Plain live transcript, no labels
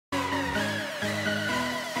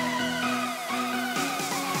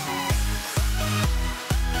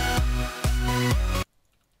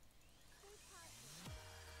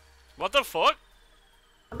What the fuck?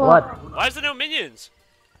 What? Why is there no minions?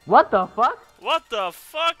 What the fuck? What the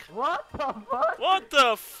fuck? What the fuck? What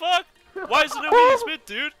the fuck? Why is there no minions mid,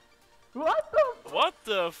 dude? What the fuck? What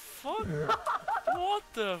the fuck? What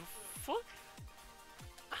the fuck?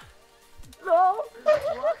 No!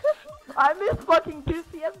 I missed fucking 2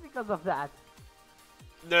 CS because of that.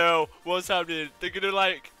 No, what's happening? They're gonna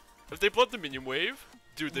like... Have they blood the minion wave?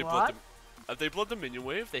 Dude, they blood What? the... Have they blood the minion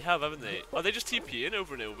wave? They have, haven't they? Are they just TPing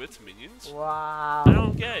over and over to minions? Wow. I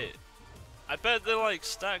don't get it. I bet they're like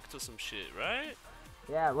stacked or some shit, right?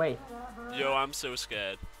 Yeah, wait. Yo, I'm so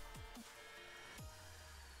scared.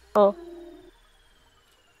 Oh.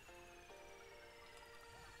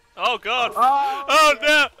 Oh god! Oh, Oh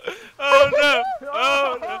no! Oh no!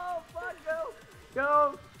 Oh no! Oh, fuck, go!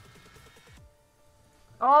 Go!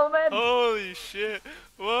 Oh, man! Holy shit!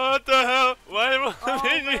 What the hell? Why am I Oh,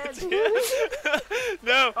 minions man. here?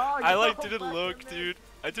 No! Oh, I no, like didn't fuck look, you, dude.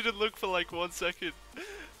 I didn't look for like 1 second.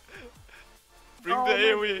 Bring Oh, the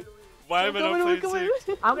man. AoE. Why am I not playing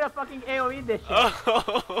Ziggs? I'm gonna fucking AoE this shit.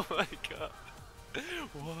 Oh my god.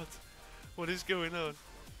 What? What is going on?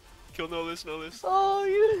 Kill Nolis, Nolis. Oh,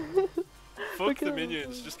 you. Fuck Okay. the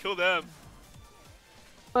minions, just kill them.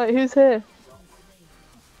 Wait, who's here?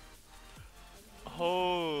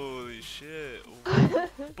 Holy shit.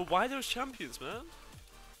 But why those champions, man?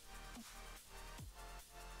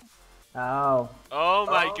 Oh. Oh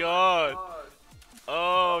my god.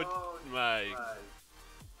 Oh my.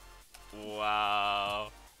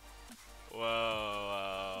 Wow.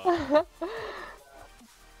 Whoa.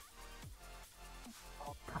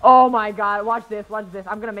 Oh my god, watch this, watch this.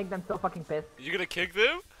 I'm gonna make them so fucking pissed. You gonna kick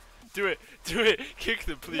them? Do it. Do it. Kick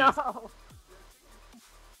them, please. No!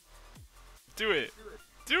 Do it.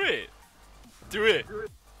 Do it. Do it.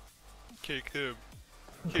 Kick them.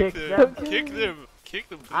 Kick Kick them. them. Kick them. Kick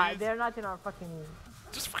them, please. They're not in our fucking...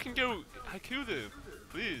 Just fucking go. Kill them,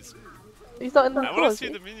 please. He's not in the I want floor, to see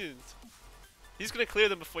is the minions. He's gonna clear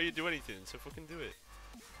them before you do anything, so fucking do it.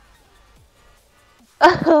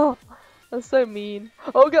 he? That's so mean.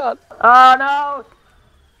 Oh god. Oh no!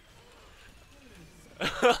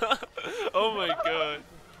 Oh my god.